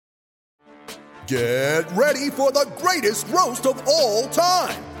Get ready for the greatest roast of all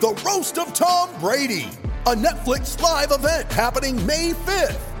time, the Roast of Tom Brady, a Netflix live event happening May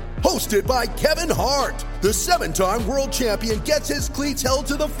 5th. Hosted by Kevin Hart, the 7-time world champion gets his cleats held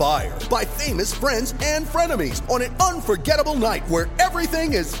to the fire by famous friends and frenemies on an unforgettable night where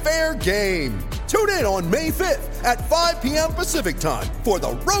everything is fair game. Tune in on May 5th at 5 p.m. Pacific time for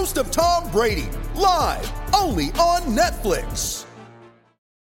the Roast of Tom Brady, live only on Netflix.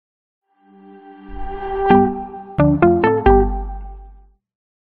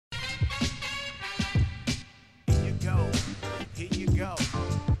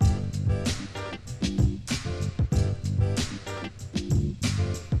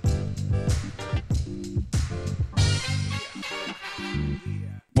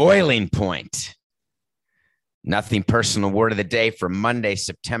 Boiling point. Nothing personal word of the day for Monday,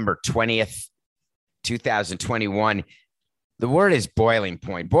 September 20th, 2021. The word is boiling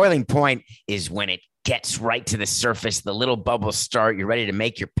point. Boiling point is when it gets right to the surface, the little bubbles start, you're ready to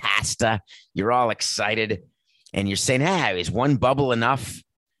make your pasta, you're all excited, and you're saying, hey, is one bubble enough?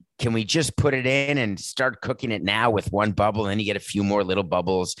 Can we just put it in and start cooking it now with one bubble? And then you get a few more little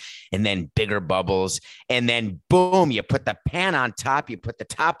bubbles and then bigger bubbles. And then boom, you put the pan on top, you put the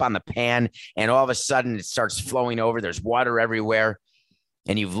top on the pan, and all of a sudden it starts flowing over. There's water everywhere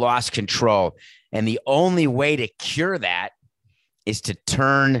and you've lost control. And the only way to cure that is to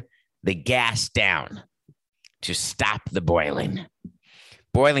turn the gas down to stop the boiling.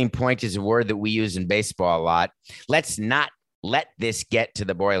 Boiling point is a word that we use in baseball a lot. Let's not let this get to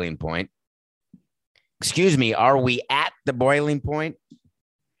the boiling point. Excuse me, are we at the boiling point?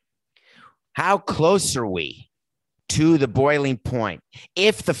 How close are we to the boiling point?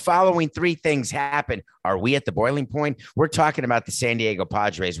 If the following three things happen, are we at the boiling point? We're talking about the San Diego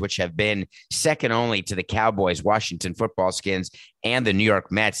Padres, which have been second only to the Cowboys, Washington Football Skins, and the New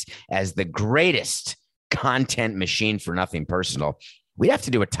York Mets as the greatest content machine for nothing personal. We'd have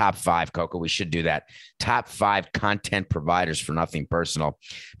to do a top 5, Coco. We should do that. Top 5 content providers for nothing personal.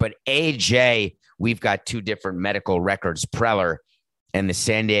 But AJ, we've got 2 different medical records. Preller and the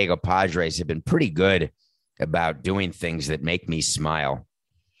San Diego Padres have been pretty good about doing things that make me smile.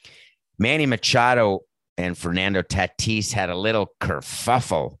 Manny Machado and Fernando Tatis had a little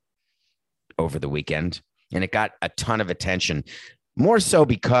kerfuffle over the weekend, and it got a ton of attention. More so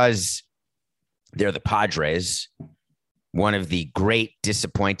because they're the Padres, one of the great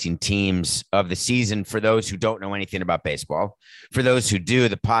disappointing teams of the season for those who don't know anything about baseball. For those who do,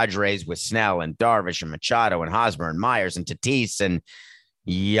 the Padres with Snell and Darvish and Machado and Hosmer and Myers and Tatis and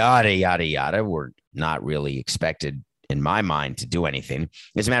yada, yada, yada were not really expected, in my mind, to do anything.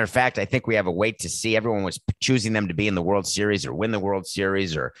 As a matter of fact, I think we have a wait to see. Everyone was choosing them to be in the World Series or win the World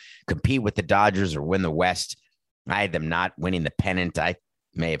Series or compete with the Dodgers or win the West. I had them not winning the pennant. I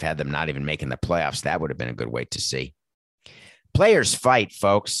may have had them not even making the playoffs. That would have been a good wait to see. Players fight,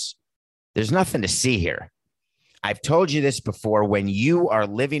 folks. There's nothing to see here. I've told you this before. When you are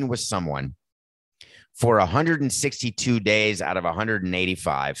living with someone for 162 days out of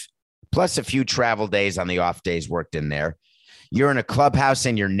 185, plus a few travel days on the off days worked in there, you're in a clubhouse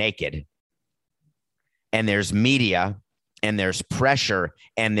and you're naked, and there's media and there's pressure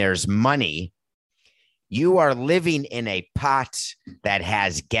and there's money. You are living in a pot that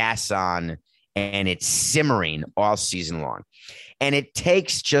has gas on and it's simmering all season long. And it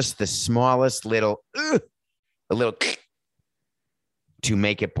takes just the smallest little, to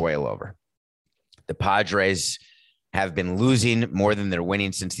make it boil over. The Padres have been losing more than they're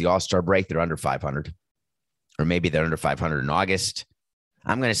winning since the All-Star break. They're under 500, or maybe they're under 500 in August.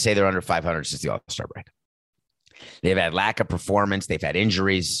 I'm going to say they're under 500 since the All-Star break. They've had lack of performance. They've had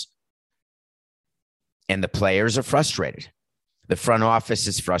injuries. And the players are frustrated. The front office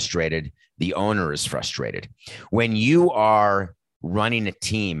is frustrated. The owner is frustrated. When you are running a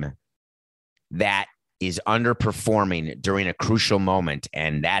team that is underperforming during a crucial moment,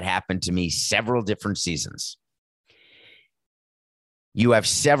 and that happened to me several different seasons, you have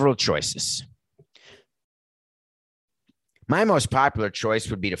several choices. My most popular choice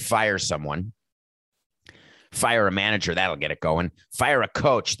would be to fire someone. Fire a manager, that'll get it going. Fire a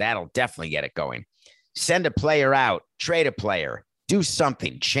coach, that'll definitely get it going. Send a player out, trade a player, do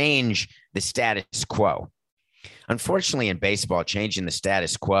something, change the status quo. Unfortunately, in baseball, changing the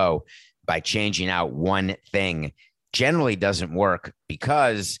status quo by changing out one thing generally doesn't work,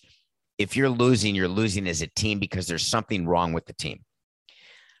 because if you're losing as a team because there's something wrong with the team.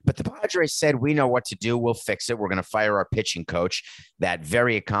 But the Padres said, we know what to do. We'll fix it. We're going to fire our pitching coach, that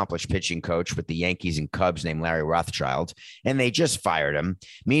very accomplished pitching coach with the Yankees and Cubs named Larry Rothschild. And they just fired him.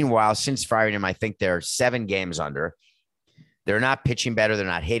 Meanwhile, since firing him, I think they're 7 games under. They're not pitching better. They're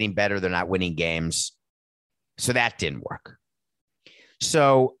not hitting better. They're not winning games. So that didn't work.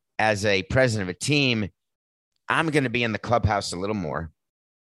 So as a president of a team, I'm going to be in the clubhouse a little more.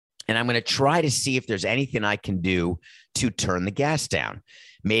 And I'm going to try to see if there's anything I can do to turn the gas down.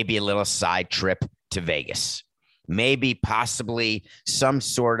 Maybe a little side trip to Vegas. Maybe possibly some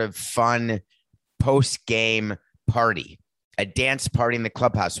sort of fun post-game party, a dance party in the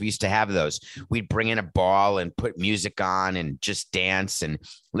clubhouse. We used to have those. We'd bring in a ball and put music on and just dance and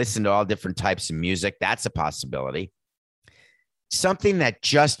listen to all different types of music. That's a possibility. Something that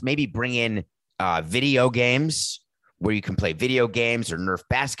just maybe bring in video games where you can play video games or Nerf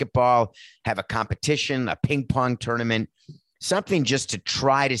basketball, have a competition, a ping pong tournament, something just to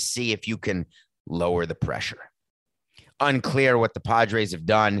try to see if you can lower the pressure. Unclear what the Padres have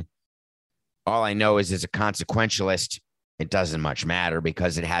done. All I know is as a consequentialist, it doesn't much matter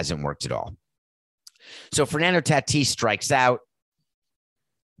because it hasn't worked at all. So Fernando Tatis strikes out.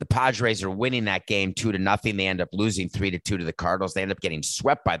 The Padres are winning that game 2-0. They end up losing 3-2 to the Cardinals. They end up getting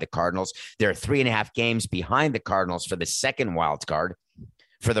swept by the Cardinals. They're 3.5 games behind the Cardinals for the second wild card,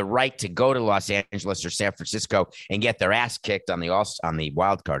 for the right to go to Los Angeles or San Francisco and get their ass kicked on the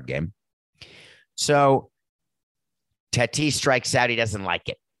wild card game. So Tatis strikes out. He doesn't like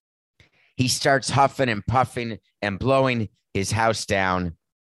it. He starts huffing and puffing and blowing his house down.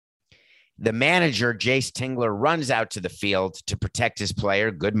 The manager, Jace Tingler, runs out to the field to protect his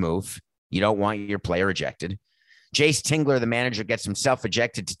player. Good move. You don't want your player ejected. Jace Tingler, the manager, gets himself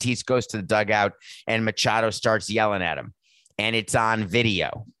ejected. Tatis goes to the dugout, and Machado starts yelling at him. And it's on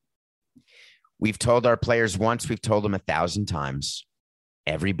video. We've told our players once. We've told them 1,000 times.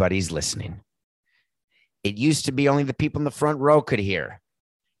 Everybody's listening. It used to be only the people in the front row could hear.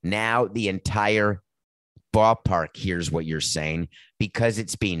 Now the entire ballpark hears what you're saying because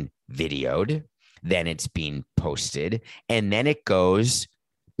it's being videoed, then it's being posted, and then it goes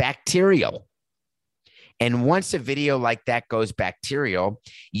bacterial. And once a video like that goes bacterial,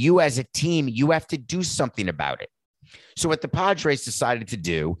 you as a team, you have to do something about it. So what the Padres decided to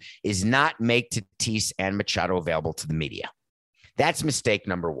do is not make Tatis and Machado available to the media. That's mistake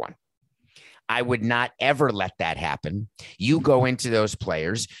number one. I would not ever let that happen. You go into those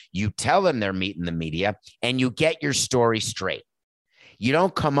players, you tell them they're meeting the media, and you get your story straight. You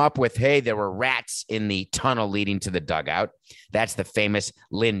don't come up with, hey, there were rats in the tunnel leading to the dugout. That's the famous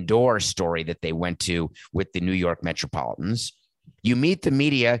Lindor story that they went to with the New York Metropolitans. You meet the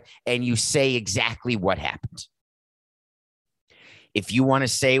media and you say exactly what happened. If you want to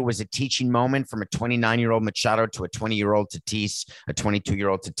say it was a teaching moment from a 29-year-old Machado to a 20-year-old Tatis, a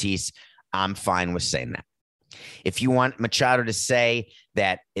 22-year-old Tatis, I'm fine with saying that. If you want Machado to say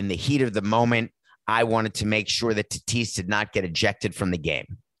that in the heat of the moment, I wanted to make sure that Tatis did not get ejected from the game.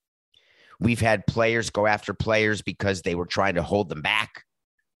 We've had players go after players because they were trying to hold them back.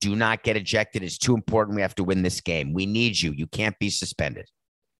 Do not get ejected. It's too important. We have to win this game. We need you. You can't be suspended.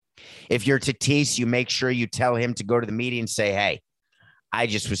 If you're Tatis, you make sure you tell him to go to the media and say, hey, I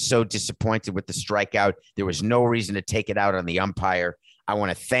just was so disappointed with the strikeout. There was no reason to take it out on the umpire. I want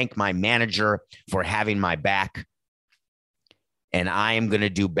to thank my manager for having my back. And I am going to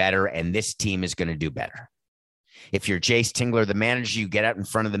do better, and this team is going to do better. If you're Jace Tingler, the manager, you get out in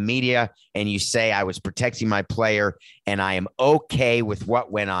front of the media and you say, I was protecting my player, and I am okay with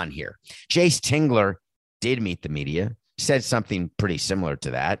what went on here. Jace Tingler did meet the media, said something pretty similar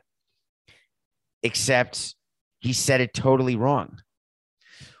to that, except he said it totally wrong.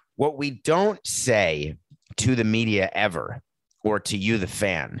 What we don't say to the media ever, or to you, the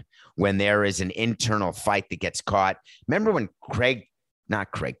fan, when there is an internal fight that gets caught. Remember when Craig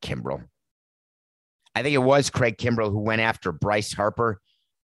Kimbrell, I think it was Craig Kimbrell who went after Bryce Harper,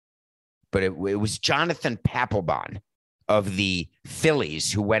 but it was Jonathan Papelbon of the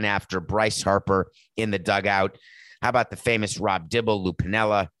Phillies who went after Bryce Harper in the dugout. How about the famous Rob Dibble, Lou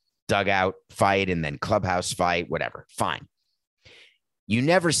Piniella dugout fight and then clubhouse fight, whatever. Fine. You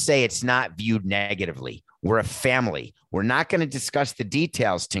never say it's not viewed negatively. We're a family. We're not going to discuss the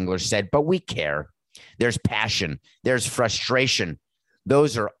details, Tingler said, but we care. There's passion. There's frustration.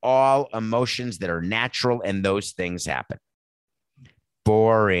 Those are all emotions that are natural, and those things happen.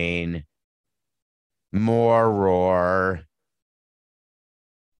 Boring. More roar.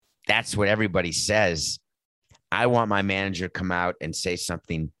 That's what everybody says. I want my manager to come out and say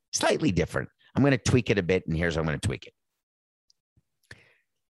something slightly different. I'm going to tweak it a bit, and here's how I'm going to tweak it.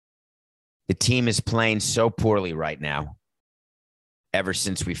 The team is playing so poorly right now, ever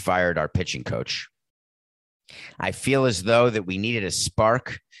since we fired our pitching coach. I feel as though that we needed a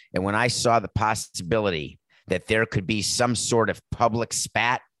spark. And when I saw the possibility that there could be some sort of public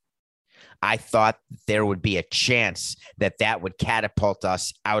spat, I thought there would be a chance that that would catapult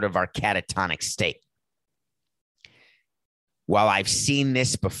us out of our catatonic state. While I've seen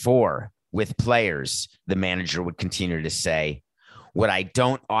this before with players, the manager would continue to say, what I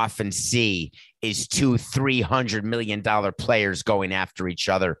don't often see is $200-300 million players going after each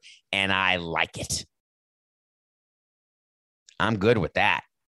other, and I like it. I'm good with that.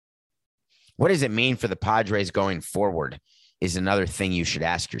 What does it mean for the Padres going forward is another thing you should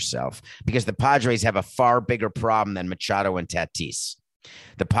ask yourself, because the Padres have a far bigger problem than Machado and Tatis.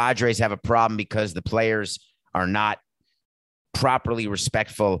 The Padres have a problem because the players are not properly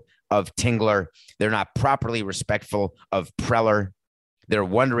respectful of Tingler. They're not properly respectful of Preller. They're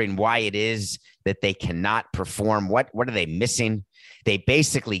wondering why it is that they cannot perform. What are they missing? They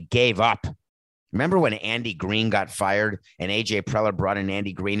basically gave up. Remember when Andy Green got fired and A.J. Preller brought in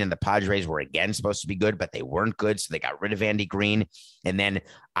Andy Green, and the Padres were again supposed to be good, but they weren't good, so they got rid of Andy Green. And then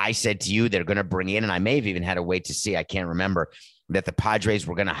I said to you, they're going to bring in, and I may have even had to wait to see, I can't remember, that the Padres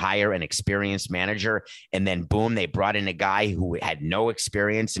were going to hire an experienced manager. And then boom, they brought in a guy who had no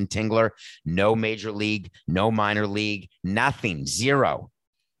experience in Tingler, no major league, no minor league, nothing, zero.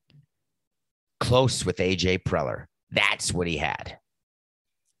 Close with A.J. Preller. That's what he had.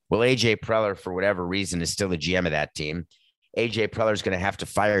 Well, A.J. Preller, for whatever reason, is still the GM of that team. A.J. Preller is going to have to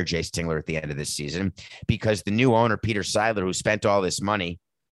fire Jace Tingler at the end of this season because the new owner, Peter Seidler, who spent all this money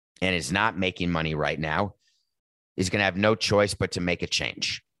and is not making money right now, is going to have no choice but to make a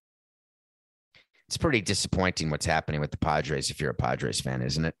change. It's pretty disappointing what's happening with the Padres if you're a Padres fan,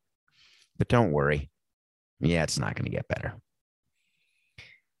 isn't it? But don't worry. Yeah, it's not going to get better.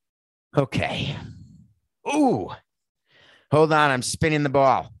 Okay. Ooh. Hold on. I'm spinning the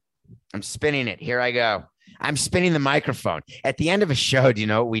ball. I'm spinning it. Here I go. I'm spinning the microphone. At the end of a show, do you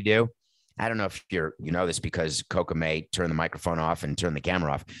know what we do? I don't know if you know this because Coca may turn the microphone off and turn the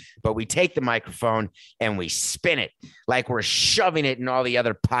camera off, but we take the microphone and we spin it like we're shoving it in all the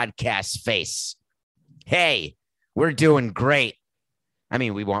other podcasts' face. Hey, we're doing great. I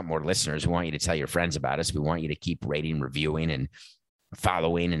mean, we want more listeners. We want you to tell your friends about us. We want you to keep rating, reviewing, and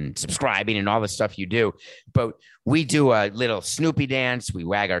following and subscribing and all the stuff you do. But we do a little Snoopy dance. We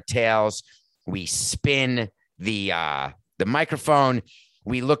wag our tails. We spin the microphone.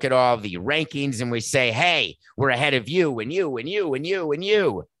 We look at all the rankings and we say, hey, we're ahead of you and you and you and you and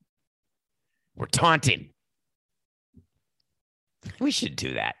you. We're taunting. We should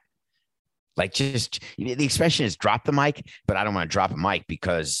do that. Like, just the expression is drop the mic, but I don't want to drop a mic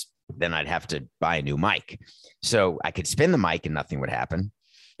because then I'd have to buy a new mic. So I could spin the mic and nothing would happen.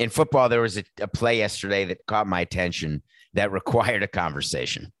 In football, there was a play yesterday that caught my attention that required a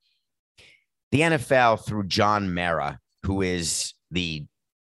conversation. The NFL, through John Mara, who is the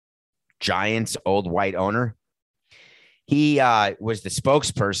Giants' old white owner, he was the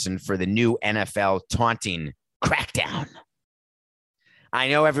spokesperson for the new NFL taunting crackdown. I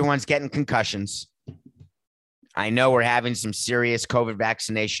know everyone's getting concussions. I know we're having some serious COVID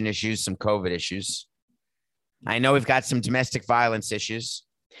vaccination issues, some COVID issues. I know we've got some domestic violence issues,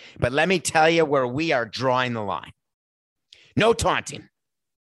 but let me tell you where we are drawing the line. No taunting.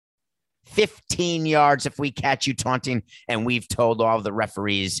 15 yards if we catch you taunting, and we've told all the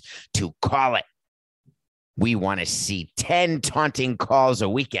referees to call it. We want to see 10 taunting calls a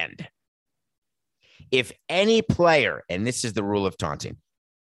weekend. If any player, and this is the rule of taunting,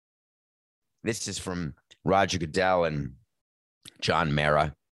 this is from Roger Goodell and John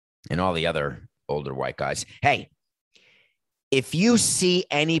Mara and all the other older white guys. Hey, if you see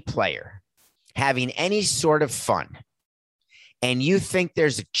any player having any sort of fun and you think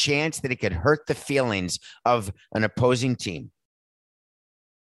there's a chance that it could hurt the feelings of an opposing team,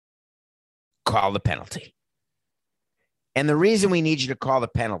 call the penalty. And the reason we need you to call the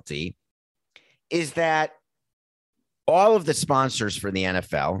penalty is that all of the sponsors for the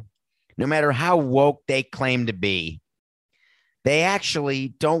NFL, no matter how woke they claim to be, they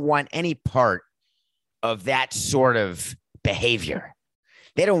actually don't want any part of that sort of behavior.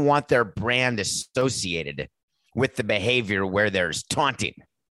 They don't want their brand associated with the behavior where there's taunting.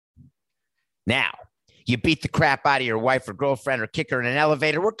 Now, you beat the crap out of your wife or girlfriend or kick her in an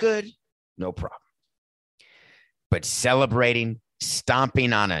elevator, we're good. No problem. But celebrating,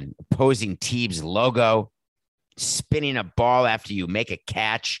 stomping on an opposing team's logo, spinning a ball after you make a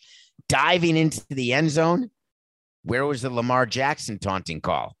catch, diving into the end zone. Where was the Lamar Jackson taunting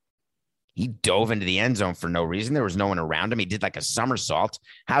call? He dove into the end zone for no reason. There was no one around him. He did like a somersault.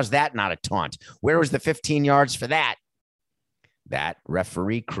 How's that not a taunt? Where was the 15 yards for that? That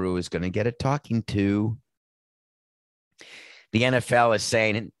referee crew is going to get a talking to. The NFL is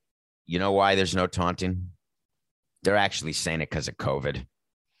saying, you know why there's no taunting? They're actually saying it because of COVID.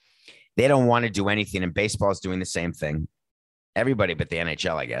 They don't want to do anything, and baseball is doing the same thing. Everybody but the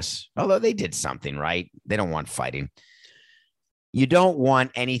NHL, I guess. Although they did something, right? They don't want fighting. You don't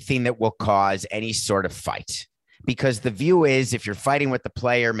want anything that will cause any sort of fight, because the view is if you're fighting with the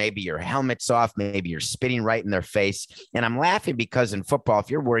player, maybe your helmet's off, maybe you're spitting right in their face. And I'm laughing because in football,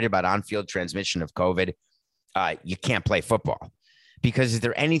 if you're worried about on-field transmission of COVID, you can't play football, because is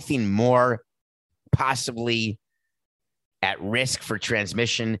there anything more possibly at risk for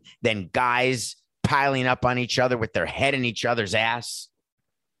transmission than guys piling up on each other with their head in each other's ass,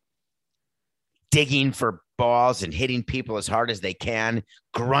 digging for balls and hitting people as hard as they can,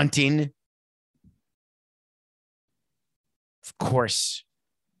 grunting? Of course,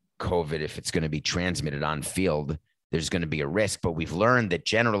 COVID, if it's going to be transmitted on field, there's going to be a risk, but we've learned that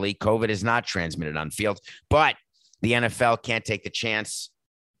generally COVID is not transmitted on field. But the NFL can't take the chance.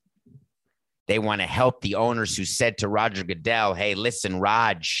 They want to help the owners who said to Roger Goodell, hey, listen,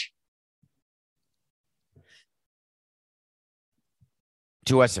 Raj,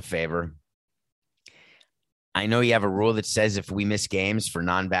 do us a favor. I know you have a rule that says if we miss games for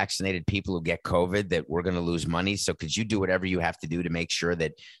non-vaccinated people who get COVID, that we're going to lose money. So could you do whatever you have to do to make sure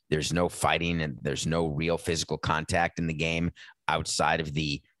that there's no fighting and there's no real physical contact in the game outside of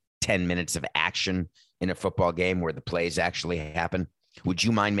the 10 minutes of action in a football game where the plays actually happen? Would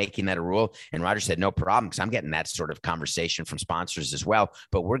you mind making that a rule? And Roger said, no problem, because I'm getting that sort of conversation from sponsors as well.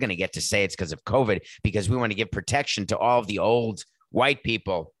 But we're going to get to say it's because of COVID, because we want to give protection to all of the old white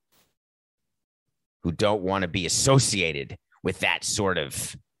people who don't want to be associated with that sort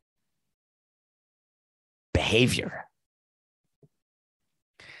of behavior.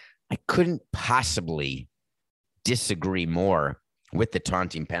 I couldn't possibly disagree more with the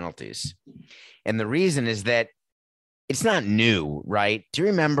taunting penalties. And the reason is that it's not new, right? Do you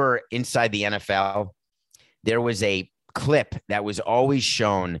remember inside the NFL, there was a clip that was always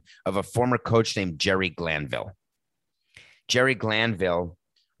shown of a former coach named Jerry Glanville. Jerry Glanville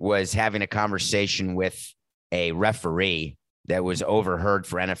was having a conversation with a referee that was overheard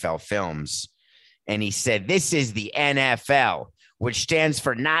for NFL Films. And he said, this is the NFL, which stands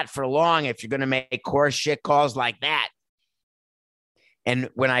for not for long if you're going to make horse shit calls like that.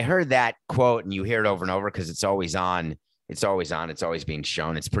 And when I heard that quote, and you hear it over and over because it's always on, it's always being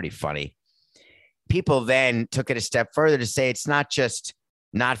shown, it's pretty funny. People then took it a step further to say it's not just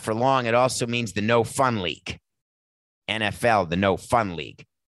not for long, it also means the no fun league. NFL, the no fun league.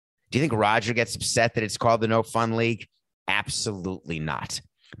 Do you think Roger gets upset that it's called the No Fun League? Absolutely not.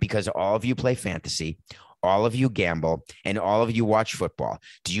 Because all of you play fantasy, all of you gamble, and all of you watch football.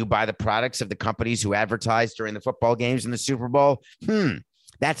 Do you buy the products of the companies who advertise during the football games in the Super Bowl?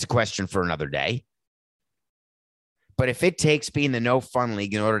 That's a question for another day. But if it takes being the No Fun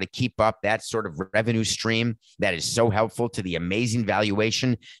League in order to keep up that sort of revenue stream that is so helpful to the amazing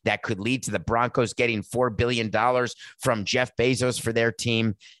valuation that could lead to the Broncos getting $4 billion from Jeff Bezos for their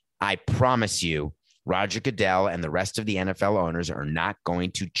team, I promise you, Roger Goodell and the rest of the NFL owners are not going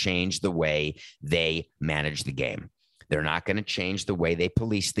to change the way they manage the game. They're not going to change the way they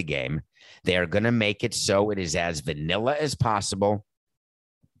police the game. They are going to make it so it is as vanilla as possible,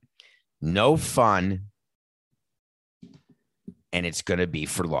 no fun, and it's going to be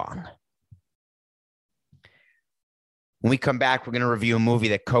for long. When we come back, we're going to review a movie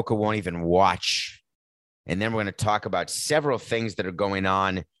that Coco won't even watch. And then we're going to talk about several things that are going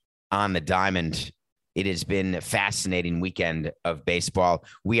on the diamond. It has been a fascinating weekend of baseball.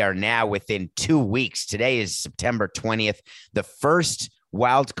 We are now within 2 weeks. Today is September 20th. The first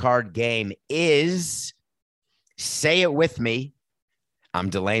wild card game is, say it with me, I'm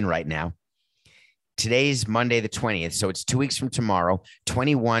delaying right now. Today's Monday the 20th, so it's 2 weeks from tomorrow.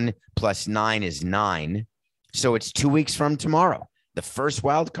 21 plus 9 is 9. So it's 2 weeks from tomorrow, the first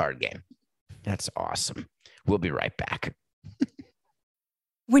wild card game. That's awesome. We'll be right back.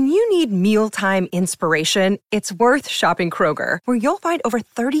 When you need mealtime inspiration, it's worth shopping Kroger, where you'll find over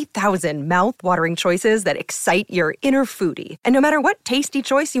 30,000 mouth-watering choices that excite your inner foodie. And no matter what tasty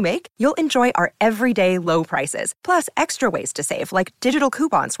choice you make, you'll enjoy our everyday low prices, plus extra ways to save, like digital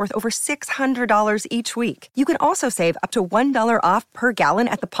coupons worth over $600 each week. You can also save up to $1 off per gallon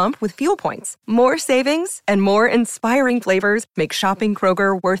at the pump with fuel points. More savings and more inspiring flavors make shopping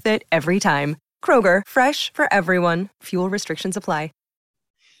Kroger worth it every time. Kroger, fresh for everyone. Fuel restrictions apply.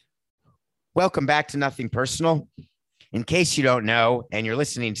 Welcome back to Nothing Personal. In case you don't know, and you're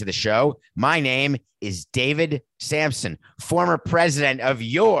listening to the show, my name is David Samson, former president of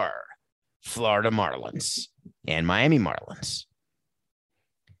your Florida Marlins and Miami Marlins.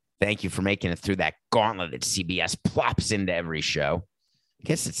 Thank you for making it through that gauntlet that CBS plops into every show. I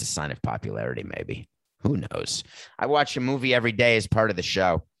guess it's a sign of popularity, maybe. Who knows? I watch a movie every day as part of the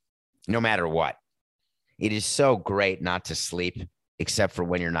show. no matter what. It is so great not to sleep, except for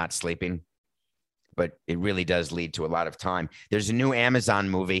when you're not sleeping. But it really does lead to a lot of time. There's a new Amazon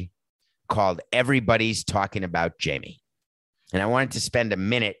movie called Everybody's Talking About Jamie. And I wanted to spend a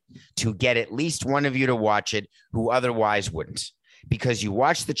minute to get at least one of you to watch it who otherwise wouldn't. Because you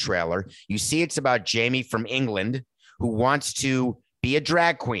watch the trailer, you see it's about Jamie from England who wants to be a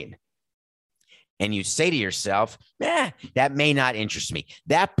drag queen. And you say to yourself, that may not interest me.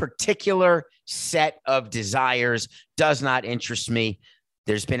 That particular set of desires does not interest me.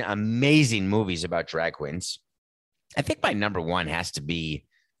 There's been amazing movies about drag queens. I think my number one has to be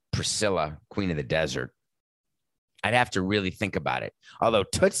Priscilla, Queen of the Desert. I'd have to really think about it. Although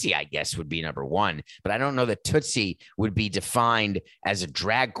Tootsie, I guess, would be number one. But I don't know that Tootsie would be defined as a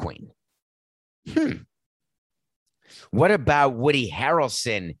drag queen. What about Woody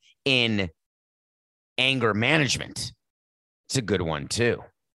Harrelson in Anger Management? It's a good one, too.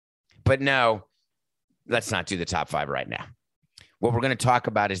 But no, let's not do the top five right now. What we're going to talk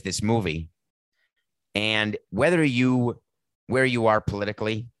about is this movie. And where you are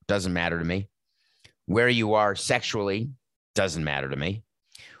politically doesn't matter to me. Where you are sexually doesn't matter to me.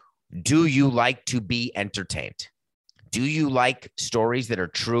 Do you like to be entertained? Do you like stories that are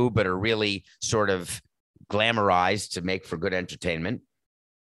true but are really sort of glamorized to make for good entertainment?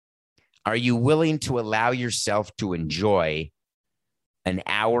 Are you willing to allow yourself to enjoy an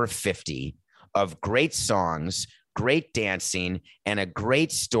hour 50 of great songs, great dancing, and a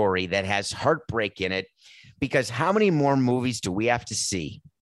great story that has heartbreak in it? Because how many more movies do we have to see?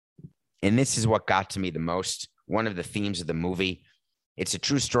 And this is what got to me the most. One of the themes of the movie. It's a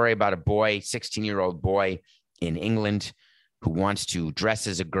true story about a boy, 16-year-old boy in England who wants to dress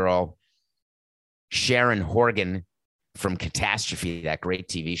as a girl. Sharon Horgan from Catastrophe, that great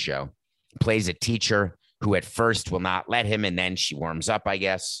TV show, plays a teacher who at first will not let him, and then she warms up, I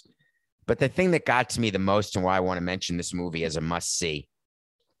guess. But the thing that got to me the most and why I want to mention this movie as a must-see,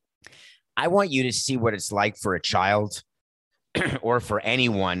 I want you to see what it's like for a child or for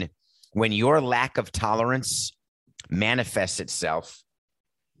anyone when your lack of tolerance manifests itself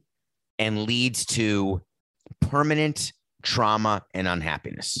and leads to permanent trauma and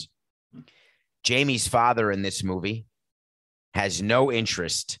unhappiness. Jamie's father in this movie has no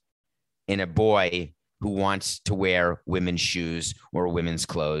interest in a boy who wants to wear women's shoes or women's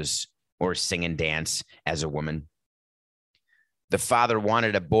clothes or sing and dance as a woman. The father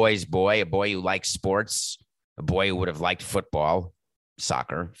wanted a boy's boy, a boy who likes sports, a boy who would have liked football,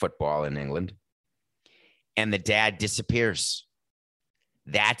 soccer, football in England. And the dad disappears.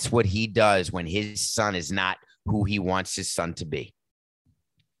 That's what he does when his son is not who he wants his son to be.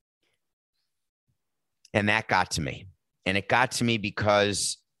 And that got to me. And it got to me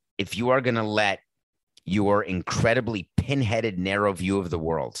because if you are going to let your incredibly pinheaded, narrow view of the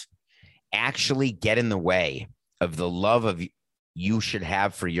world actually get in the way of the love of you should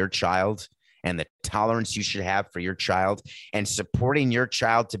have for your child and the tolerance you should have for your child and supporting your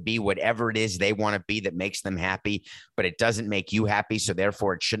child to be whatever it is they want to be that makes them happy, but it doesn't make you happy. So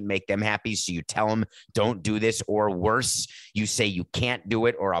therefore it shouldn't make them happy. So you tell them, don't do this, or worse, you say you can't do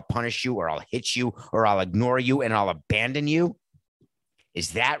it, or I'll punish you, or I'll hit you, or I'll ignore you, and I'll abandon you.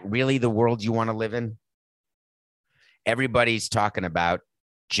 Is that really the world you want to live in? Everybody's talking about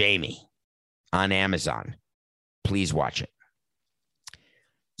Jamie on Amazon. Please watch it.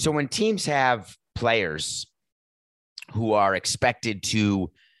 So when teams have players who are expected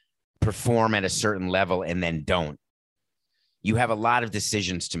to perform at a certain level and then don't, you have a lot of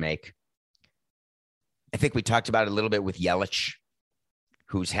decisions to make. I think we talked about it a little bit with Yelich,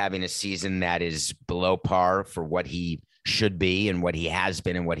 who's having a season that is below par for what he should be and what he has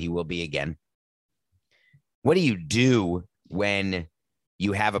been and what he will be again. What do you do when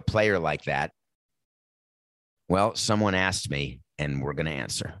you have a player like that? Well, someone asked me, and we're going to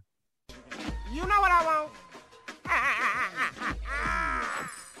answer. You know what I want?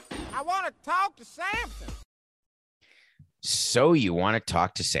 I want to talk to Samson. So you want to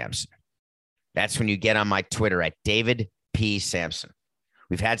talk to Samson. That's when you get on my Twitter at David P. Samson.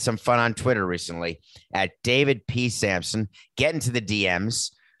 We've had some fun on Twitter recently at David P. Samson. Get into the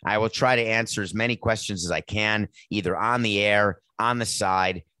DMs. I will try to answer as many questions as I can, either on the air, on the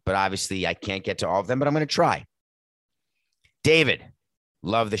side, but obviously I can't get to all of them, but I'm going to try. David,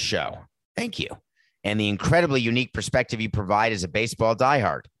 love the show. Thank you. And the incredibly unique perspective you provide as a baseball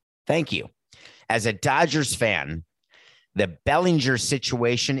diehard. Thank you. As a Dodgers fan, the Bellinger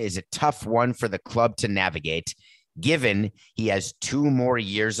situation is a tough one for the club to navigate, given he has 2 more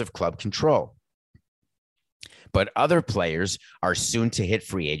years of club control. But other players are soon to hit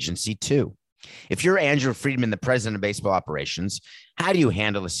free agency too. If you're Andrew Friedman, the president of baseball operations, how do you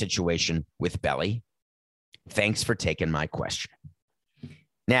handle a situation with Belly? Thanks for taking my question.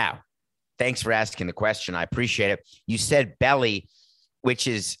 Now, thanks for asking the question. I appreciate it. You said Belly, which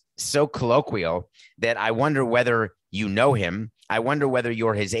is so colloquial that I wonder whether you know him. I wonder whether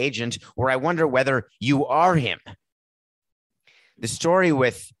you're his agent, or I wonder whether you are him. The story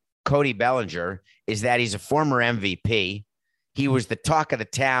with Cody Bellinger is that he's a former MVP. He was the talk of the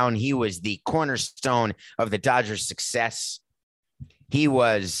town. He was the cornerstone of the Dodgers' success. He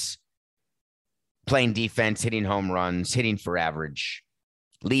was playing defense, hitting home runs, hitting for average,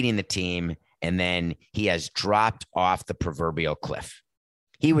 leading the team, and then he has dropped off the proverbial cliff.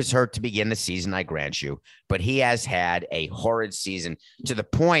 He was hurt to begin the season, I grant you, but he has had a horrid season to the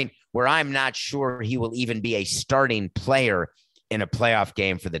point where I'm not sure he will even be a starting player in a playoff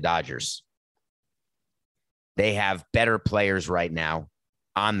game for the Dodgers. They have better players right now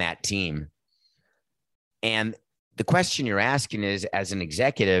on that team. And the question you're asking is, as an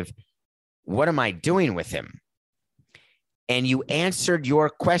executive, what am I doing with him? And you answered your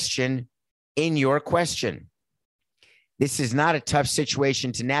question in your question. This is not a tough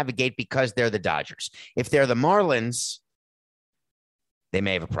situation to navigate because they're the Dodgers. If they're the Marlins, they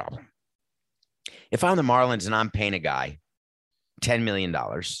may have a problem. If I'm the Marlins and I'm paying a guy $10 million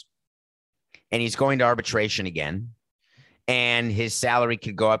and he's going to arbitration again, and his salary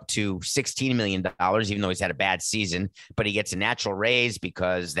could go up to $16 million, even though he's had a bad season, but he gets a natural raise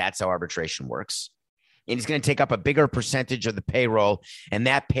because that's how arbitration works. And he's going to take up a bigger percentage of the payroll, and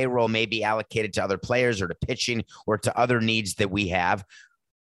that payroll may be allocated to other players or to pitching or to other needs that we have.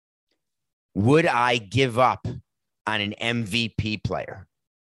 Would I give up on an MVP player?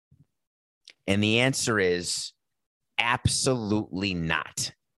 And the answer is absolutely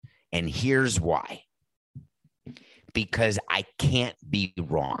not. And here's why. Because I can't be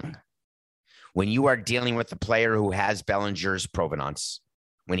wrong. When you are dealing with a player who has Bellinger's provenance,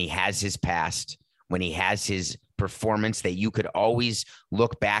 when he has his past, when he has his performance that you could always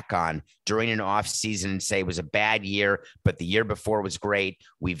look back on during an off season and say it was a bad year, but the year before was great.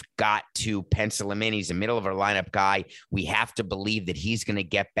 We've got to pencil him in. He's a middle of our lineup guy. We have to believe that he's going to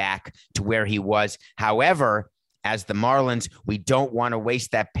get back to where he was. However, as the Marlins, we don't want to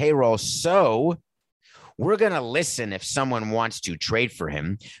waste that payroll. So we're going to listen if someone wants to trade for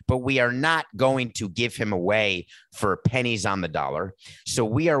him, but we are not going to give him away for pennies on the dollar. So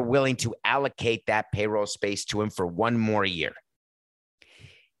we are willing to allocate that payroll space to him for one more year.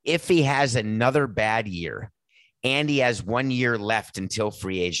 If he has another bad year and he has 1 year left until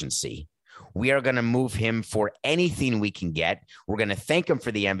free agency, we are going to move him for anything we can get. We're going to thank him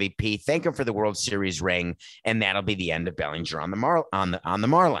for the MVP, thank him for the World Series ring, and that'll be the end of Bellinger on the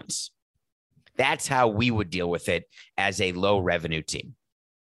Marlins. That's how we would deal with it as a low revenue team.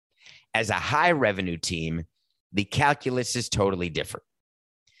 As a high revenue team, the calculus is totally different.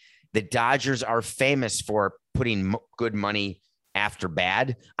 The Dodgers are famous for putting good money after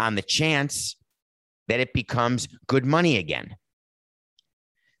bad on the chance that it becomes good money again.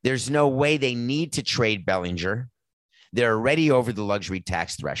 There's no way they need to trade Bellinger. They're already over the luxury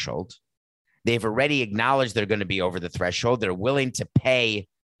tax threshold. They've already acknowledged they're going to be over the threshold. They're willing to pay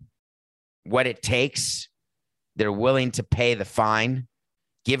what it takes. They're willing to pay the fine,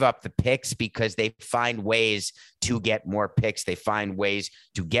 give up the picks because they find ways to get more picks. They find ways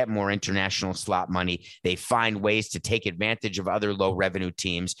to get more international slot money. They find ways to take advantage of other low revenue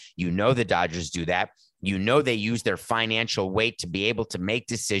teams. You know, the Dodgers do that. You know, they use their financial weight to be able to make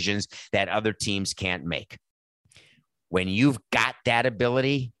decisions that other teams can't make. When you've got that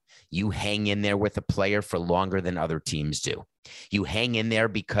ability, you hang in there with a player for longer than other teams do. You hang in there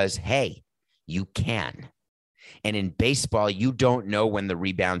because, hey, you can. And in baseball, you don't know when the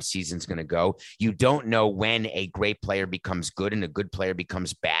rebound season's going to go. You don't know when a great player becomes good and a good player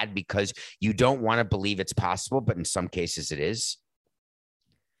becomes bad because you don't want to believe it's possible, but in some cases it is.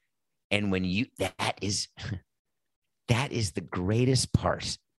 And when that is the greatest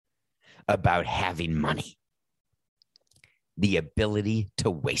part about having money, the ability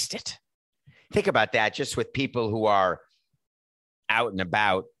to waste it. Think about that just with people who are out and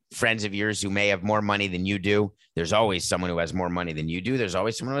about, friends of yours who may have more money than you do. There's always someone who has more money than you do. There's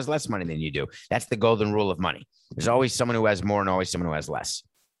always someone who has less money than you do. That's the golden rule of money. There's always someone who has more and always someone who has less.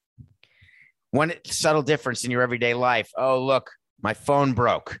 One subtle difference in your everyday life. Oh, look, my phone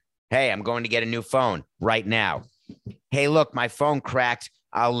broke. Hey, I'm going to get a new phone right now. Hey, look, my phone cracked.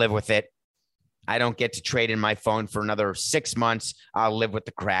 I'll live with it. I don't get to trade in my phone for another 6 months. I'll live with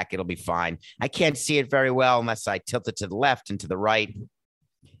the crack. It'll be fine. I can't see it very well unless I tilt it to the left and to the right.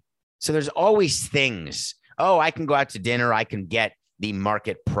 So there's always things. Oh, I can go out to dinner. I can get the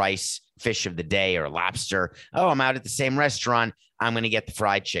market price fish of the day or lobster. Oh, I'm out at the same restaurant. I'm going to get the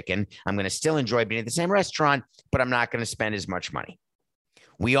fried chicken. I'm going to still enjoy being at the same restaurant, but I'm not going to spend as much money.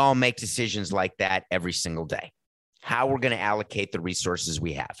 We all make decisions like that every single day. How we're going to allocate the resources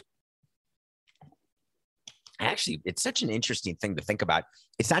we have. Actually, it's such an interesting thing to think about.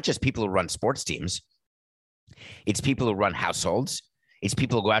 It's not just people who run sports teams. It's people who run households. It's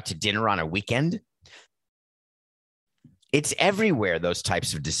people who go out to dinner on a weekend. It's everywhere, those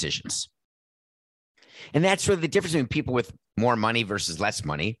types of decisions. And that's really the difference between people with more money versus less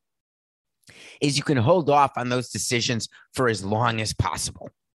money, is you can hold off on those decisions for as long as possible.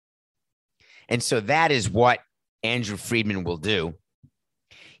 And so that is what Andrew Friedman will do.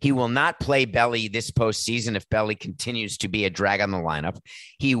 He will not play Belly this postseason if Belly continues to be a drag on the lineup.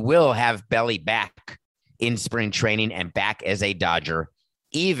 He will have Belly back in spring training and back as a Dodger,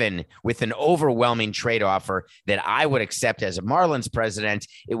 even with an overwhelming trade offer that I would accept as a Marlins president.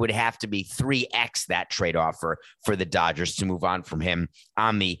 It would have to be 3x that trade offer for the Dodgers to move on from him,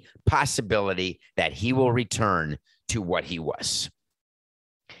 on the possibility that he will return to what he was.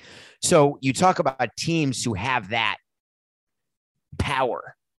 So you talk about teams who have that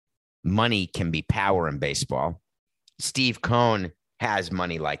power. Money can be power in baseball. Steve Cohen has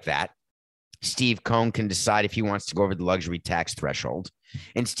money like that. Steve Cohen can decide if he wants to go over the luxury tax threshold.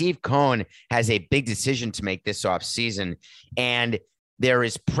 And Steve Cohen has a big decision to make this offseason. And there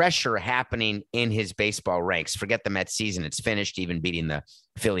is pressure happening in his baseball ranks. Forget the Mets season. It's finished, even beating the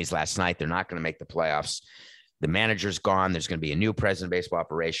Phillies last night. They're not going to make the playoffs. The manager's gone. There's going to be a new president of baseball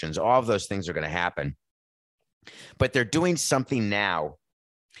operations. All of those things are going to happen. But they're doing something now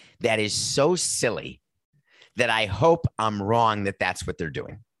that is so silly that I hope I'm wrong that that's what they're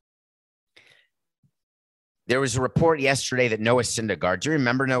doing. There was a report yesterday that Noah Syndergaard, do you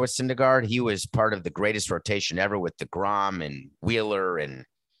remember Noah Syndergaard? He was part of the greatest rotation ever with DeGrom and Wheeler and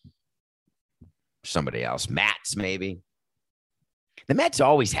somebody else, Matz maybe. The Mets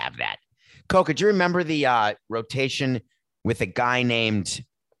always have that. Coca, do you remember the rotation with a guy named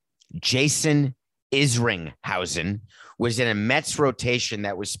Jason Isringhausen? Was in a Mets rotation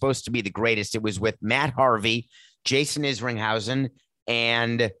that was supposed to be the greatest. It was with Matt Harvey, Jason Isringhausen,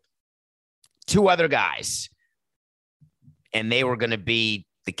 and two other guys. And they were going to be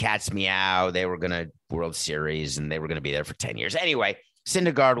the Cats Meow. They were going to World Series, and they were going to be there for 10 years. Anyway,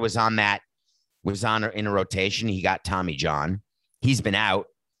 Syndergaard was on in a rotation. He got Tommy John. He's been out.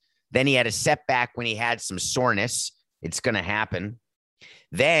 Then he had a setback when he had some soreness. It's going to happen.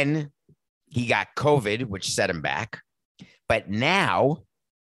 Then he got COVID, which set him back. But now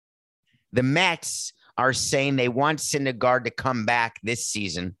the Mets are saying they want Syndergaard to come back this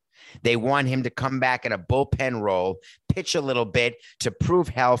season. They want him to come back in a bullpen role, pitch a little bit to prove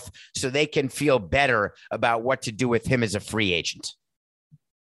health so they can feel better about what to do with him as a free agent.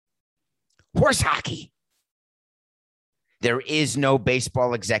 Horse hockey. There is no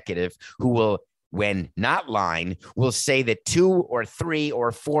baseball executive who will, when not lying, will say that 2 or 3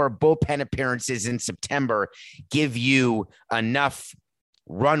 or 4 bullpen appearances in September give you enough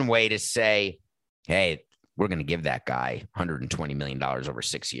runway to say, hey, we're going to give that guy $120 million over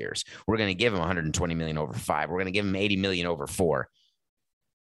 6 years. We're going to give him $120 million over 5. We're going to give him $80 million over 4,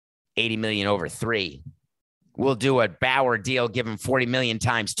 $80 million over 3. We'll do a Bauer deal, give him $40 million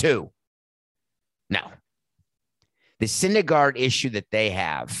times 2. No. The Syndergaard issue that they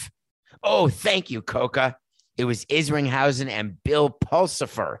have. Oh, thank you, Coca. It was Isringhausen and Bill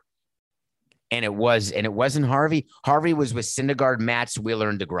Pulsipher. And it wasn't Harvey. Harvey was with Syndergaard, Matz, Wheeler,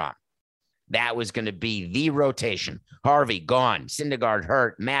 and DeGrom. That was going to be the rotation. Harvey gone. Syndergaard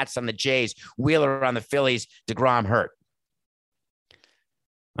hurt. Matz on the Jays. Wheeler on the Phillies. DeGrom hurt.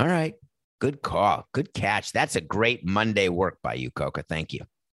 All right. Good call. Good catch. That's a great Monday work by you, Coca. Thank you.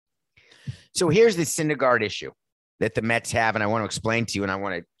 So here's the Syndergaard issue that the Mets have, and I want to explain to you, and I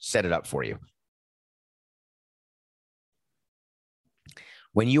want to set it up for you.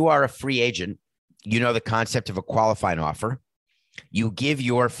 When you are a free agent, you know the concept of a qualifying offer. You give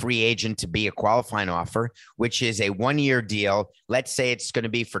your free agent to be a qualifying offer, which is a 1-year deal. Let's say it's going to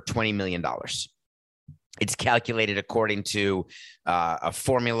be for $20 million. It's calculated according to a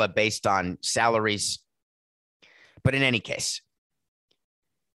formula based on salaries. But in any case,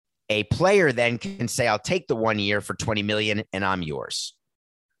 a player then can say, I'll take the 1 year for $20 million and I'm yours.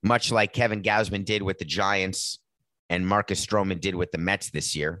 Much like Kevin Gausman did with the Giants and Marcus Stroman did with the Mets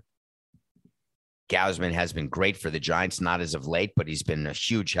this year. Gausman has been great for the Giants, not as of late, but he's been a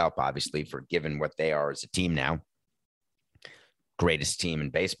huge help, obviously, for given what they are as a team now. Greatest team in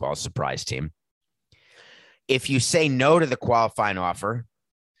baseball, surprise team. If you say no to the qualifying offer,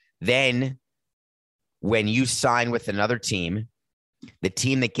 then when you sign with another team, the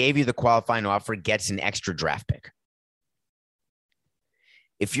team that gave you the qualifying offer gets an extra draft pick.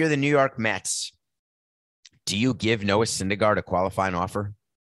 If you're the New York Mets, do you give Noah Syndergaard a qualifying offer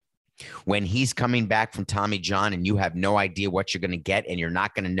when he's coming back from Tommy John and you have no idea what you're going to get, and you're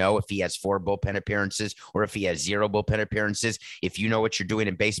not going to know if he has 4 bullpen appearances or if he has 0 bullpen appearances? If you know what you're doing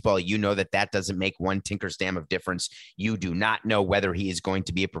in baseball, you know that that doesn't make one tinker's damn of difference. You do not know whether he is going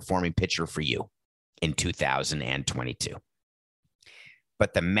to be a performing pitcher for you in 2022.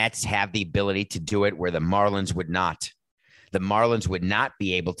 But the Mets have the ability to do it where the Marlins would not. The Marlins would not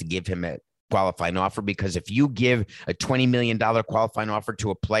be able to give him a qualifying offer, because if you give a $20 million qualifying offer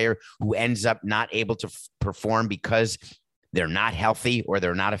to a player who ends up not able to perform because they're not healthy or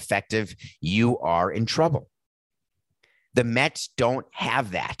they're not effective, you are in trouble. The Mets don't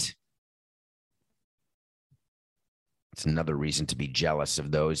have that. It's another reason to be jealous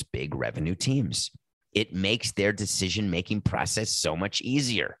of those big revenue teams. It makes their decision-making process so much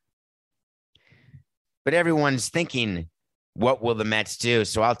easier. But everyone's thinking, what will the Mets do?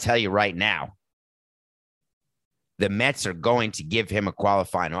 So I'll tell you right now, the Mets are going to give him a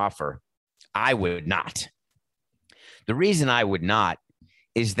qualifying offer. I would not. The reason I would not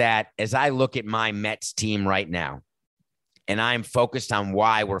is that as I look at my Mets team right now, and I'm focused on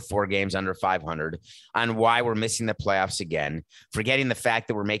why we're 4 games under 500, on why we're missing the playoffs again, forgetting the fact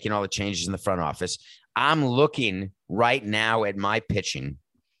that we're making all the changes in the front office, I'm looking right now at my pitching,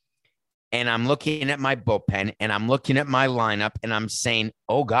 and I'm looking at my bullpen, and I'm looking at my lineup, and I'm saying,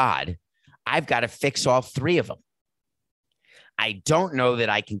 oh God, I've got to fix all 3 of them. I don't know that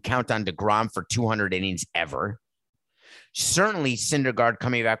I can count on DeGrom for 200 innings ever. Certainly, Syndergaard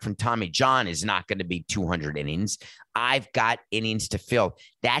coming back from Tommy John is not going to be 200 innings. I've got innings to fill.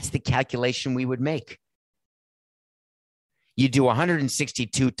 That's the calculation we would make. You do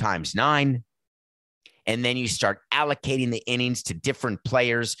 162 times 9, and then you start allocating the innings to different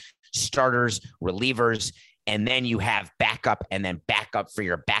players, starters, relievers, and then you have backup and then backup for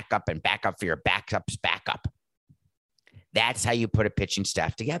your backup and backup for your backup's backup. That's how you put a pitching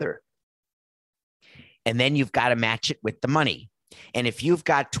staff together. And then you've got to match it with the money. And if you've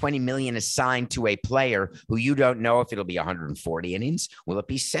got $20 million assigned to a player who you don't know if it'll be 140 innings, will it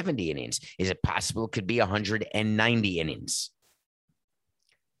be 70 innings? Is it possible it could be 190 innings?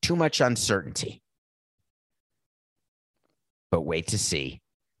 Too much uncertainty. But wait to see.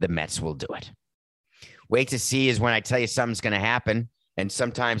 The Mets will do it. Wait to see is when I tell you something's going to happen, and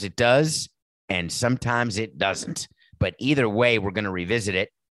sometimes it does, and sometimes it doesn't. But either way, we're going to revisit it.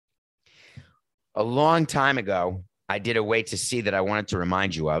 A long time ago, I did a wait to see that I wanted to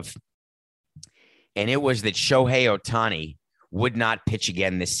remind you of, and it was that Shohei Ohtani would not pitch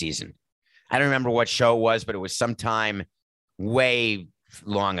again this season. I don't remember what show it was, but it was sometime way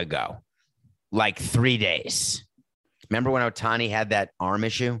long ago, like 3 days. Remember when Ohtani had that arm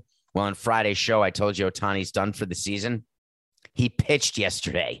issue? Well, on Friday's show, I told you Ohtani's done for the season. He pitched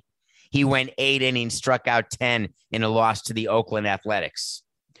yesterday. He went 8 innings, struck out 10 in a loss to the Oakland Athletics.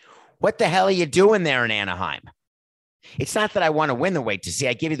 What the hell are you doing there in Anaheim? It's not that I want to win the wait to see.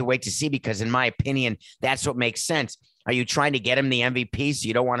 I give you the wait to see because, in my opinion, that's what makes sense. Are you trying to get him the MVP so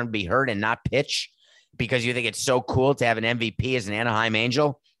you don't want him to be hurt and not pitch because you think it's so cool to have an MVP as an Anaheim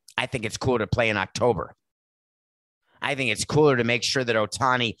Angel? I think it's cooler to play in October. I think it's cooler to make sure that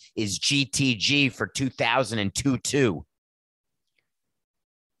Ohtani is GTG for 2002 too.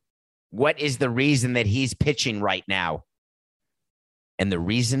 What is the reason that he's pitching right now? And the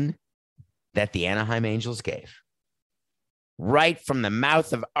reason that the Anaheim Angels gave, right from the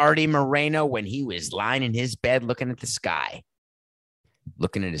mouth of Artie Moreno when he was lying in his bed looking at the sky,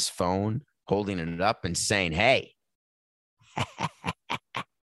 looking at his phone, holding it up and saying, hey,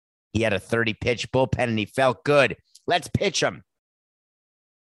 he had a 30-pitch bullpen and he felt good. Let's pitch him.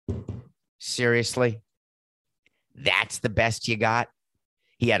 Seriously? That's the best you got?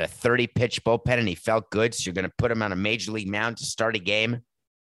 He had a 30-pitch bullpen and he felt good, so you're going to put him on a major league mound to start a game?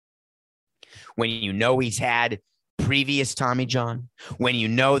 When you know he's had previous Tommy John? When you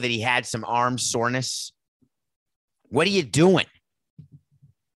know that he had some arm soreness? What are you doing?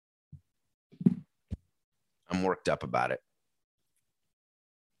 I'm worked up about it.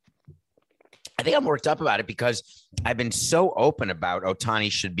 I think I'm worked up about it because I've been so open about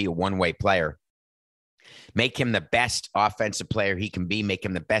Ohtani should be a one-way player. Make him the best offensive player he can be. Make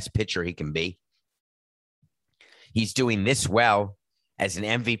him the best pitcher he can be. He's doing this well as an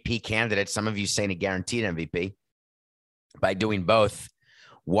MVP candidate. Some of you saying a guaranteed MVP. By doing both,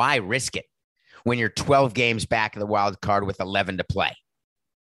 why risk it when you're 12 games back of the wild card with 11 to play?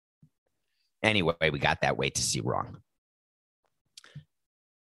 Anyway, we got that wait to see wrong.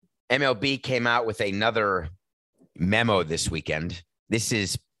 MLB came out with another memo this weekend this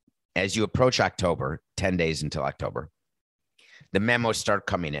is as you approach October, 10 days until October, the memos start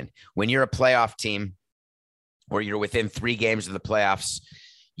coming in. When you're a playoff team or you're within 3 games of the playoffs,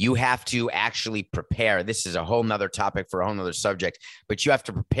 you have to actually prepare. This is a whole nother topic for a whole nother subject, but you have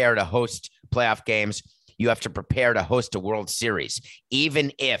to prepare to host playoff games. You have to prepare to host a World Series,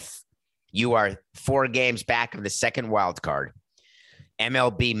 even if you are 4 games back of the second wild card.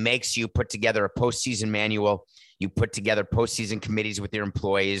 MLB makes you put together a postseason manual. You put together postseason committees with your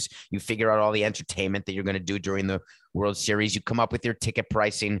employees. You figure out all the entertainment that you're going to do during the World Series. You come up with your ticket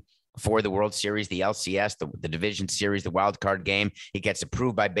pricing for the World Series, the LCS, the Division Series, the wild card game. It gets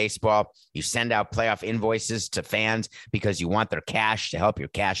approved by baseball. You send out playoff invoices to fans because you want their cash to help your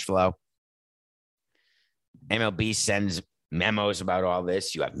cash flow. MLB sends memos about all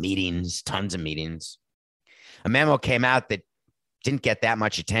this. You have meetings, tons of meetings. A memo came out that didn't get that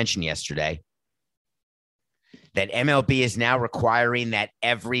much attention yesterday, that MLB is now requiring that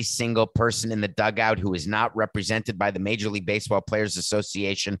every single person in the dugout who is not represented by the Major League Baseball Players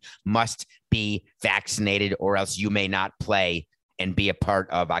Association must be vaccinated, or else you may not play and be a part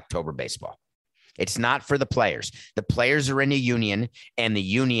of October baseball. It's not for the players. The players are in a union, and the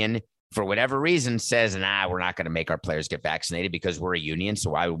union, for whatever reason, says, we're not going to make our players get vaccinated because we're a union. So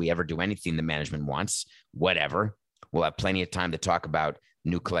why would we ever do anything the management wants? Whatever. We'll have plenty of time to talk about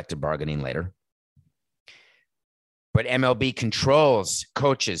new collective bargaining later. But MLB controls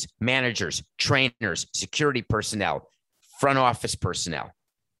coaches, managers, trainers, security personnel, front office personnel.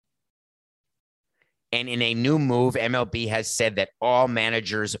 And in a new move, MLB has said that all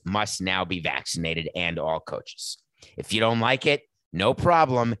managers must now be vaccinated and all coaches. If you don't like it, no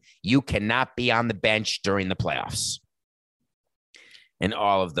problem. You cannot be on the bench during the playoffs. And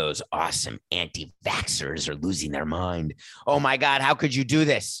all of those awesome anti-vaxxers are losing their mind. Oh my God, how could you do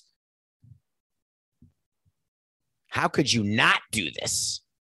this? How could you not do this?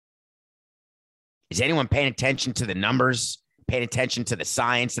 Is anyone paying attention to the numbers, paying attention to the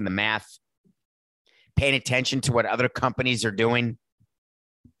science and the math, paying attention to what other companies are doing?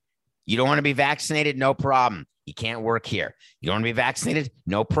 You don't want to be vaccinated? No problem. You can't work here. You don't want to be vaccinated?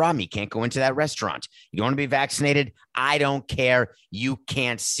 No problem. You can't go into that restaurant. You don't want to be vaccinated? I don't care. You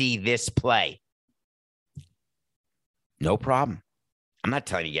can't see this play. No problem. I'm not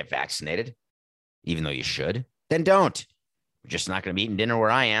telling you to get vaccinated, even though you should. Then don't. We're just not going to be eating dinner where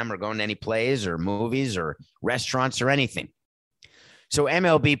I am or going to any plays or movies or restaurants or anything. So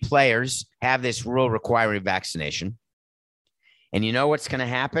MLB players have this rule requiring vaccination. And you know what's going to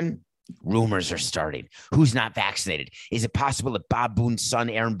happen? Rumors are starting. Who's not vaccinated? Is it possible that Bob Boone's son,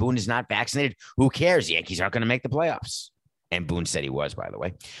 Aaron Boone, is not vaccinated? Who cares? The Yankees aren't going to make the playoffs. And Boone said he was, by the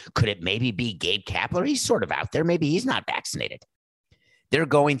way. Could it maybe be Gabe Kapler? He's sort of out there. Maybe he's not vaccinated. They're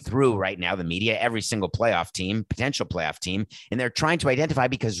going through right now, the media, every single playoff team, potential playoff team, and they're trying to identify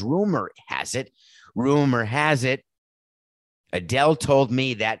because rumor has it, Adele told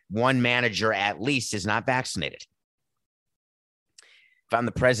me that one manager at least is not vaccinated. If I'm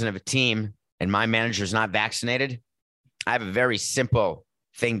the president of a team and my manager is not vaccinated, I have a very simple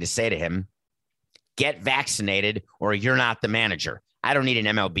thing to say to him. Get vaccinated or you're not the manager. I don't need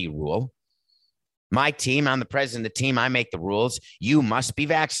an MLB rule. My team, I'm the president of the team. I make the rules. You must be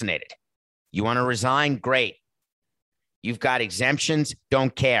vaccinated. You want to resign? Great. You've got exemptions.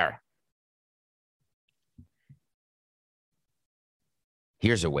 Don't care.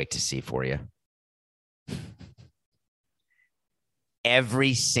 Here's a wait to see for you.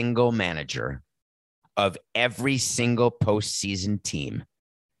 Every single manager of every single postseason team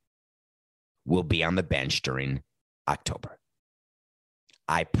will be on the bench during October.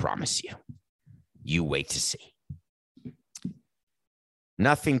 I promise you. You wait to see.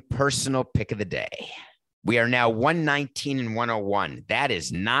 Nothing personal pick of the day. We are now 119 and 101. That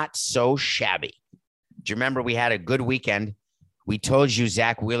is not so shabby. Do you remember we had a good weekend? We told you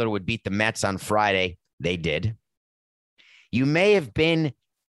Zach Wheeler would beat the Mets on Friday. They did. You may have been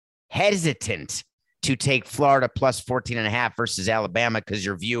hesitant to take Florida plus 14.5 versus Alabama because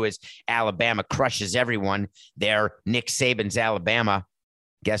your view is Alabama crushes everyone. They're Nick Saban's Alabama.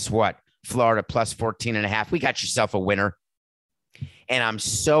 Guess what? Florida plus 14.5. We got yourself a winner. And I'm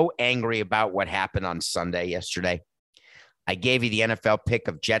so angry about what happened on Sunday yesterday. I gave you the NFL pick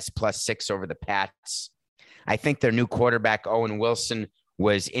of Jets plus 6 over the Pats. I think their new quarterback, Owen Wilson,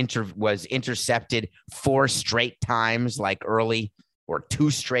 was intercepted 4 straight times, like early, or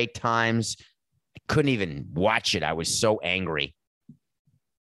 2 straight times. I couldn't even watch it. I was so angry.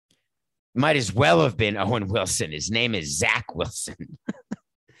 Might as well have been Owen Wilson. His name is Zach Wilson.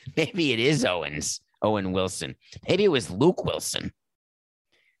 Maybe it is Owen Wilson. Maybe it was Luke Wilson.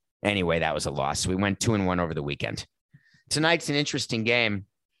 Anyway, that was a loss. We went 2-1 over the weekend. Tonight's an interesting game.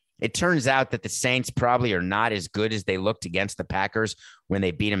 It turns out that the Saints probably are not as good as they looked against the Packers when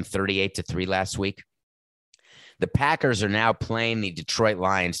they beat them 38-3 last week. The Packers are now playing the Detroit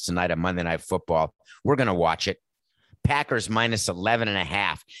Lions tonight on Monday Night Football. We're going to watch it. Packers minus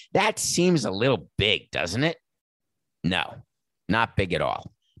 11.5. That seems a little big, doesn't it? No, not big at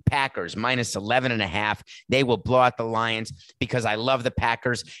all. Packers minus 11.5. They will blow out the Lions because I love the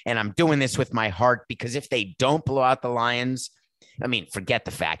Packers, and I'm doing this with my heart because if they don't blow out the Lions, I mean, forget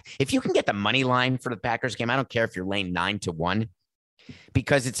the fact. If you can get the money line for the Packers game, I don't care if you're laying 9-1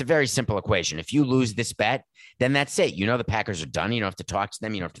 because it's a very simple equation. If you lose this bet, then that's it. You know the Packers are done. You don't have to talk to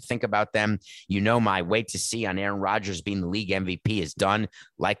them. You don't have to think about them. You know my wait to see on Aaron Rodgers being the league MVP is done,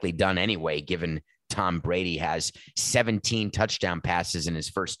 likely done anyway, given Tom Brady has 17 touchdown passes in his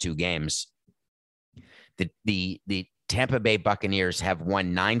first 2 games. The Tampa Bay Buccaneers have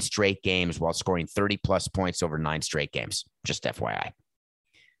won 9 straight games while scoring 30-plus points over 9 straight games. Just FYI.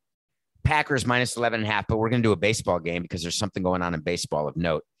 Packers minus 11.5, but we're going to do a baseball game because there's something going on in baseball of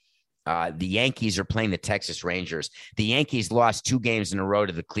note. The Yankees are playing the Texas Rangers. The Yankees lost 2 games in a row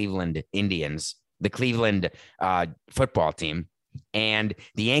to the Cleveland Indians, the Cleveland football team. And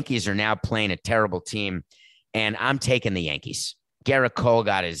the Yankees are now playing a terrible team, and I'm taking the Yankees. Garrett Cole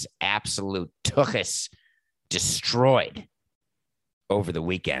got his absolute tuchus destroyed over the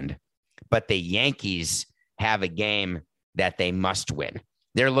weekend, but the Yankees have a game that they must win.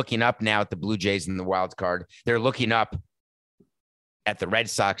 They're looking up now at the Blue Jays in the wild card. They're looking up at the Red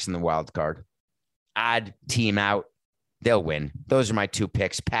Sox in the wild card. Odd team out. They'll win. Those are my 2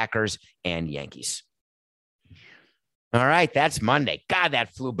 picks, Packers and Yankees. All right, that's Monday. God,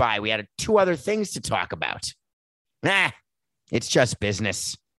 that flew by. We had 2 other things to talk about. It's just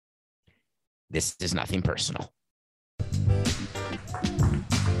business. This is nothing personal.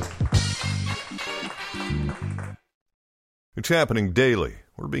 It's happening daily.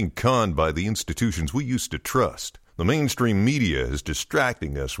 We're being conned by the institutions we used to trust. The mainstream media is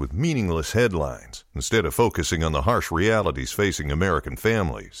distracting us with meaningless headlines instead of focusing on the harsh realities facing American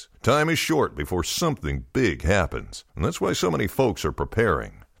families. Time is short before something big happens, and that's why so many folks are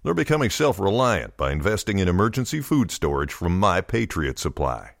preparing. They're becoming self-reliant by investing in emergency food storage from My Patriot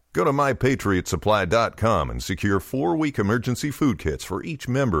Supply. Go to MyPatriotSupply.com and secure 4-week emergency food kits for each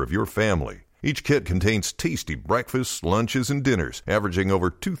member of your family. Each kit contains tasty breakfasts, lunches, and dinners, averaging over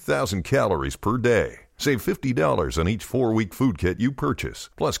 2,000 calories per day. Save $50 on each 4-week food kit you purchase.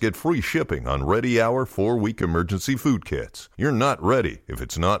 Plus, get free shipping on Ready Hour 4-week emergency food kits. You're not ready if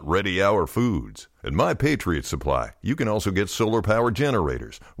it's not Ready Hour Foods. At My Patriot Supply, you can also get solar power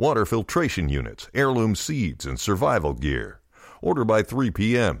generators, water filtration units, heirloom seeds, and survival gear. Order by 3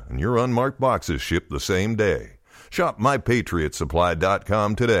 p.m. and your unmarked boxes ship the same day. Shop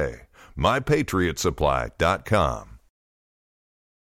MyPatriotSupply.com today. MyPatriotSupply.com.